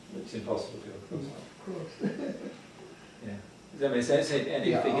to. It's impossible to, of course. Of course. Yeah. Does that make sense? And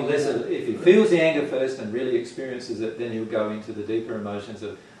Yeah. if he feels the anger first and really experiences it, then he'll go into the deeper emotions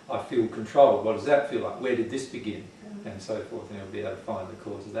of, I feel controlled. What does that feel like? Where did this begin? And so forth, and he'll be able to find the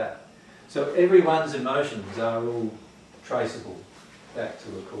cause of that. So everyone's emotions are all traceable back to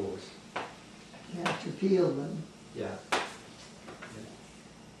a cause. You have to feel them. Yeah.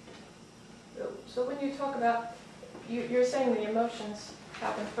 So when you talk about, you're saying the emotions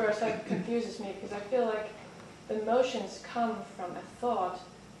happen first, that confuses me because I feel like the emotions come from a thought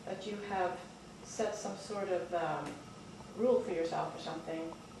that you have set some sort of rule for yourself or something,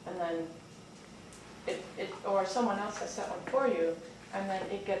 and then or someone else has set one for you, and then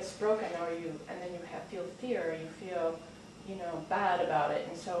it gets broken, and then you feel fear, or you feel, bad about it.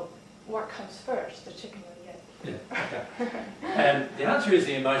 And so, what comes first, the chicken or the egg? Yeah, okay. And the answer is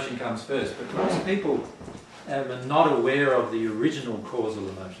the emotion comes first, but most people are not aware of the original causal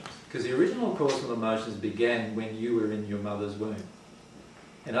emotions, because the original causal emotions began when you were in your mother's womb.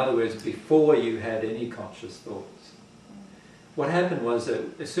 In other words, before you had any conscious thoughts. What happened was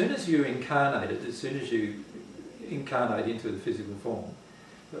that as soon as you incarnate into the physical form,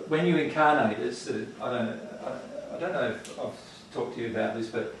 when you incarnate, I don't know if I've talked to you about this,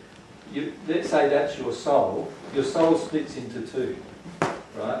 but let's say that's your soul. Your soul splits into two,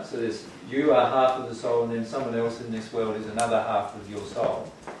 right? So you are half of the soul, and then someone else in this world is another half of your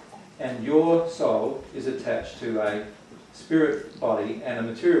soul. And your soul is attached to a spirit body and a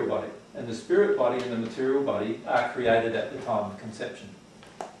material body. And the spirit body and the material body are created at the time of conception.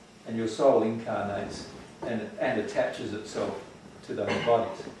 And your soul incarnates and attaches itself to those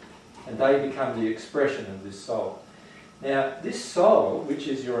bodies. And they become the expression of this soul. Now, this soul, which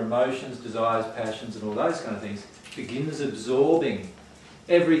is your emotions, desires, passions, and all those kind of things, begins absorbing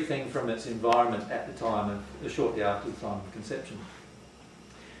everything from its environment at the time of, shortly after the time of conception.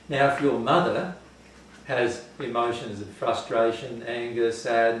 Now, if your mother has emotions of frustration, anger,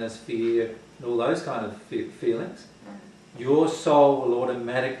 sadness, fear, and all those kind of feelings, your soul will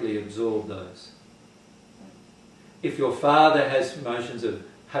automatically absorb those. If your father has emotions of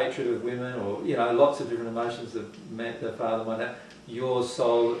hatred of women, or lots of different emotions that the father might have, your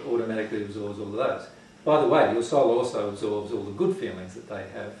soul automatically absorbs all of those. By the way, your soul also absorbs all the good feelings that they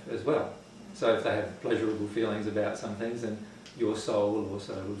have as well. So if they have pleasurable feelings about some things, then your soul will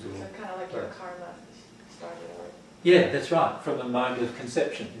also absorb. So kind of like your karma started already. Yeah, that's right, from the moment of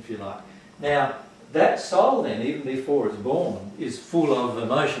conception, if you like. Now, that soul then, even before it's born, is full of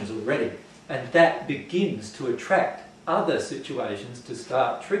emotions already. And that begins to attract other situations to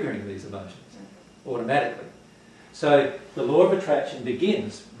start triggering these emotions automatically. So the law of attraction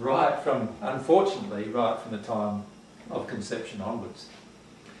begins unfortunately, right from the time of conception onwards.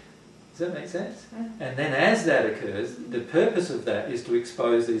 Does that make sense? And then as that occurs, the purpose of that is to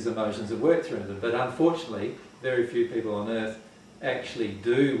expose these emotions and work through them. But unfortunately, very few people on earth actually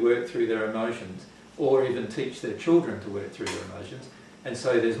do work through their emotions, or even teach their children to work through their emotions. And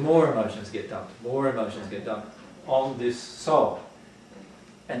so there's more emotions get dumped on this soul.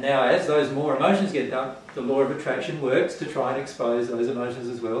 And now as those more emotions get dumped, the law of attraction works to try and expose those emotions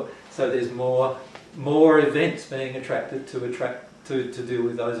as well. So there's more events being attracted to deal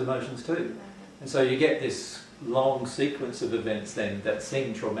with those emotions too. And so you get this long sequence of events then that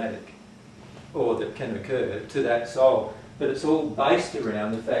seem traumatic, or that can occur to that soul. But it's all based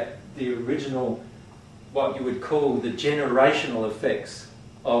around the fact the original, what you would call the generational effects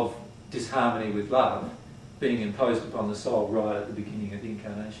of disharmony with love, being imposed upon the soul right at the beginning of the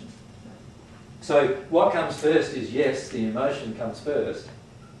incarnation. So what comes first is, yes, the emotion comes first,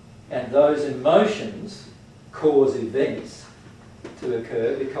 and those emotions cause events to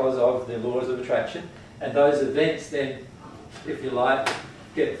occur because of the laws of attraction, and those events then, if you like,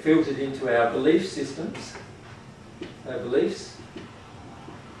 get filtered into our belief systems, our beliefs,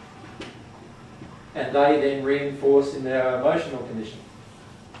 and they then reinforce in our emotional condition.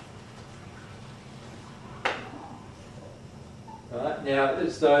 Right? Now,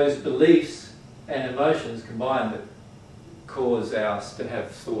 it's those beliefs and emotions combined that cause us to have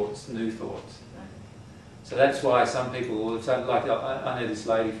thoughts, new thoughts. So that's why some people all of a sudden, like I know this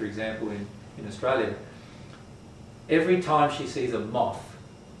lady, for example, in Australia, every time she sees a moth,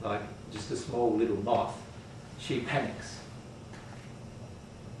 like just a small little moth, she panics.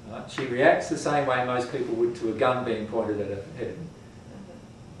 Right? She reacts the same way most people would to a gun being pointed at her head,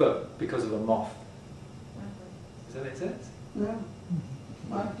 but because of a moth. Does that make sense? No.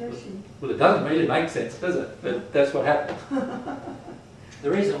 Why does she? Well, it doesn't really make sense, does it? But that's what happened. The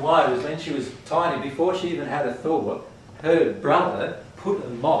reason why was when she was tiny, before she even had a thought, her brother put a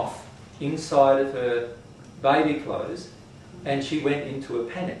moth inside of her baby clothes, and she went into a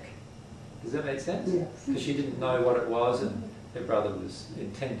panic. Does that make sense? Yes. Because she didn't know what it was, and her brother was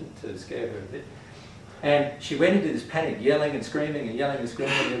intended to scare her a bit. And she went into this panic, yelling and screaming and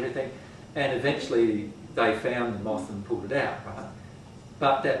everything, and eventually they found the moth and pulled it out, right?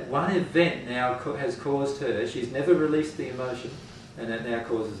 But that one event now has caused her, she's never released the emotion, and that now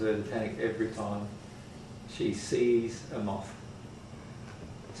causes her to panic every time she sees a moth.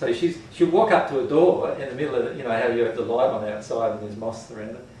 So she'll walk up to a door in the middle of, how you have the light on outside and there's moths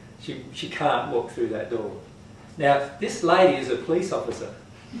around it. She can't walk through that door. Now, this lady is a police officer.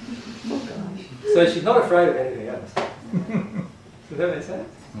 So she's not afraid of anything else. Does that make sense?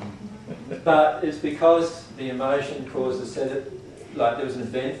 But it's because the emotion caused a set of, like there was an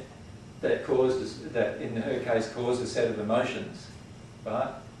event that caused, that in her case caused a set of emotions, right?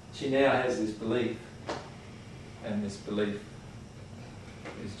 She now has this belief, and this belief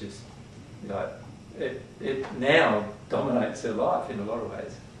is just, like, it now dominates her life in a lot of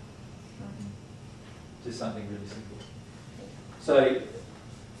ways. Just something really simple. So,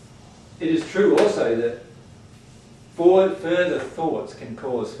 it is true also that further thoughts can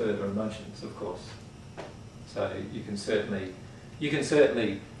cause further emotions, of course. So you can certainly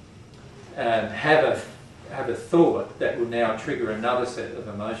have a thought that will now trigger another set of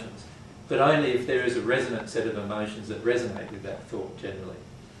emotions, but only if there is a resonant set of emotions that resonate with that thought generally.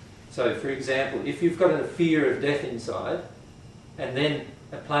 So, for example, if you've got a fear of death inside, and then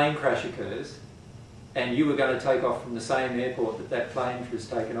a plane crash occurs, and you were going to take off from the same airport that that plane was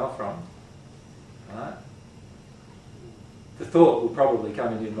taken off from, right? The thought will probably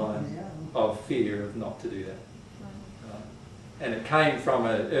come into your mind of fear of not to do that. Right? And it came from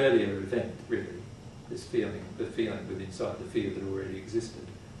an earlier event, really, this feeling, the feeling within inside, the fear that already existed.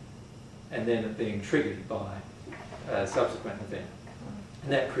 And then it being triggered by a subsequent event.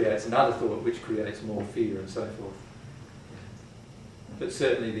 And that creates another thought which creates more fear and so forth. But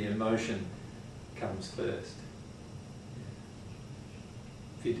certainly the emotion comes first.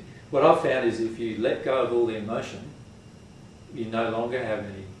 What I've found is if you let go of all the emotion, you no longer have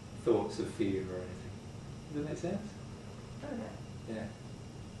any thoughts of fear or anything. Does that make sense? Yeah.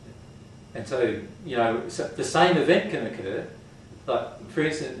 And so, you know, the same event can occur. Like,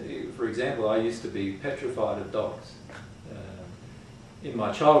 for example, I used to be petrified of dogs. In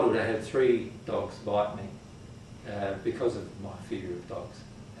my childhood, I had 3 dogs bite me because of my fear of dogs.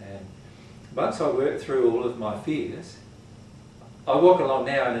 And once I worked through all of my fears, I walk along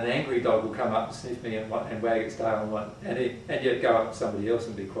now and an angry dog will come up and sniff me and wag its tail and yet go up to somebody else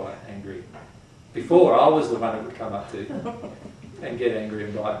and be quite angry. Before, I was the one that would come up to and get angry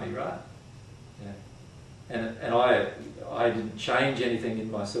and bite me, right? Yeah. And I didn't change anything in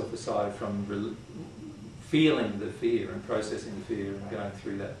myself aside from feeling the fear and processing the fear and going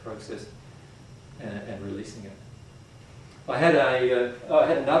through that process and releasing it. I had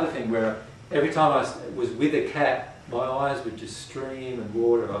another thing where every time I was with a cat, my eyes would just stream and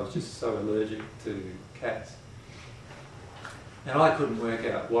water. I was just so allergic to cats. And I couldn't work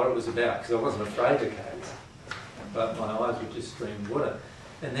out what it was about because I wasn't afraid of cats. But my eyes would just stream water.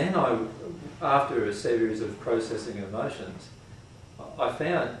 And then after a series of processing emotions, I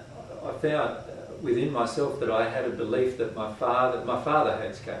found within myself that I had a belief that my father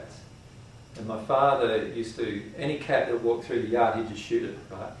hates cats. And my father used to, any cat that walked through the yard, he'd just shoot it,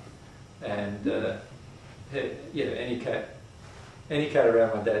 right? And any cat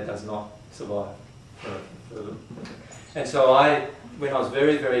around my dad does not survive. And so when I was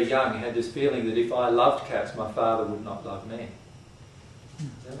very, very young, had this feeling that if I loved cats, my father would not love me.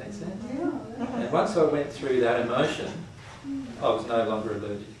 Does that make sense? Yeah. And once I went through that emotion, I was no longer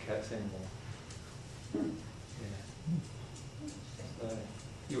allergic to cats anymore. Yeah. So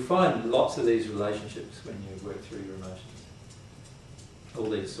you'll find lots of these relationships when you work through your emotions. All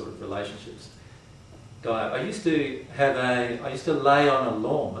these sort of relationships. I used to lay on a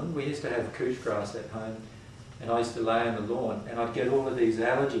lawn. We used to have couch grass at home, and I used to lay on the lawn, and I'd get all of these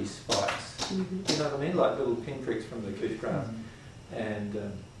allergy spikes. Mm-hmm. You know what I mean? Like little pinpricks from the couch grass. Mm-hmm.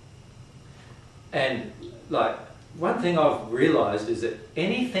 And like one thing I've realised is that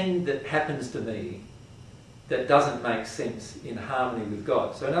anything that happens to me that doesn't make sense in harmony with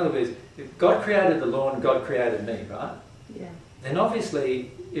God. So in other words, if God created the lawn, God created me, right? Yeah. Then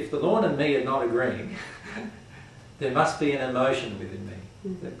obviously, if the lawn and me are not agreeing, there must be an emotion within me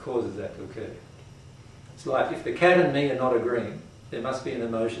that causes that to occur. It's like if the cat and me are not agreeing, there must be an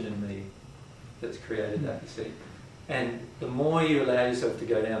emotion in me that's created that, you see. And the more you allow yourself to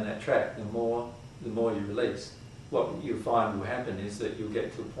go down that track, the more you release. What you'll find will happen is that you'll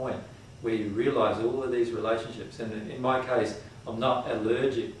get to a point where you realise all of these relationships. And in my case, I'm not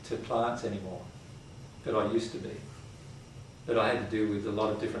allergic to plants anymore, but I used to be. But I had to deal with a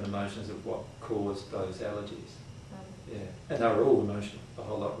lot of different emotions of what caused those allergies. Yeah, and they were all emotional. The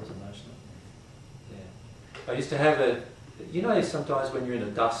whole lot was emotional. Yeah, I used to have sometimes when you're in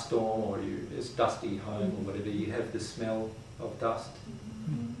a dust storm or it's dusty home or whatever, you have the smell of dust.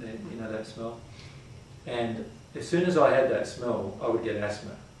 You know that smell? And as soon as I had that smell, I would get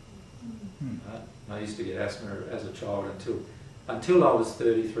asthma. Right? I used to get asthma as a child until I was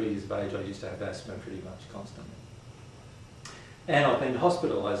 33 years of age. I used to have asthma pretty much constantly. And I've been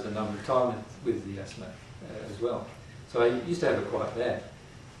hospitalised a number of times with the asthma as well. So I used to have it quite bad.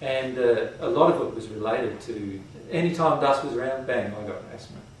 And a lot of it was related to, any time dust was around, bang, I got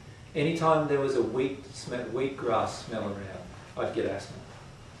asthma. Anytime there was a wheat grass smell around, I'd get asthma.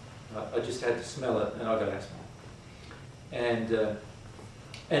 I just had to smell it and I got asthma. And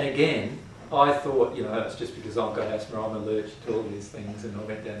again, I thought, it's just because I've got asthma, I'm allergic to all these things, and I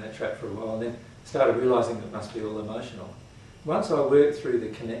went down that track for a while, and then started realising it must be all emotional. Once I worked through the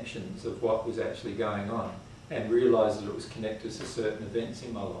connections of what was actually going on and realised that it was connected to certain events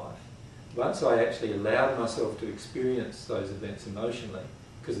in my life, once I actually allowed myself to experience those events emotionally,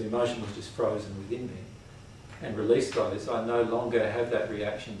 because the emotion was just frozen within me, and released those, I no longer have that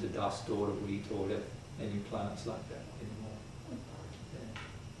reaction to dust or to wheat or to any plants like that anymore. Yeah.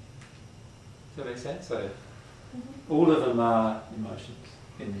 Does that make sense? So all of them are emotions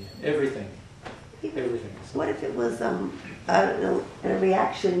in the end. Everything. Everything. What if it was, I don't know, a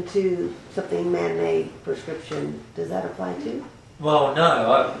reaction to something man-made prescription? Does that apply too? Well,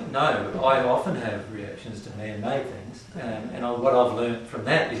 no. I often have reactions to man-made things, and what I've learned from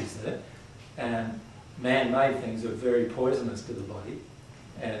that is that man-made things are very poisonous to the body,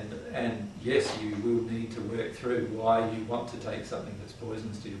 and yes, you will need to work through why you want to take something that's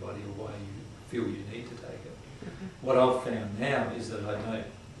poisonous to your body or why you feel you need to take it. What I've found now is that I don't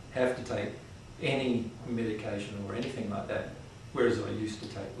have to take any medication or anything like that, whereas I used to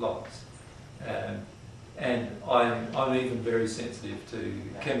take lots. And I'm even very sensitive to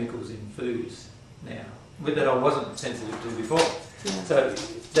chemicals in foods now, that I wasn't sensitive to before. Yeah. So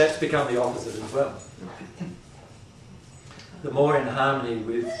that's become the opposite as well. The more in harmony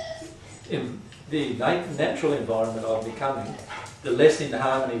with the natural environment I'm becoming, the less in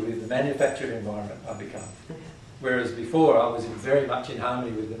harmony with the manufactured environment I become. Whereas before I was very much in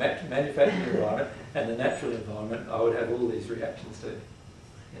harmony with the manufactured environment and the natural environment, I would have all these reactions to.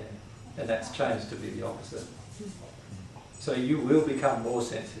 Yeah. And that's changed to be the opposite. So you will become more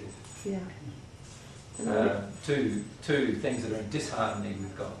sensitive to things that are in disharmony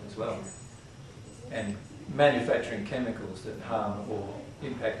with God as well. And manufacturing chemicals that harm or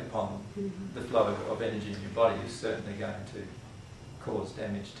impact upon the flow of energy in your body is certainly going to cause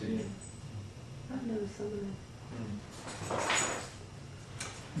damage to you. I've noticed some of that.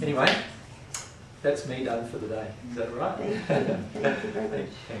 Anyway, that's me done for the day. Is that all right? Thank you. Thank you very much.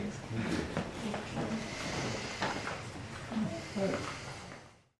 Thanks.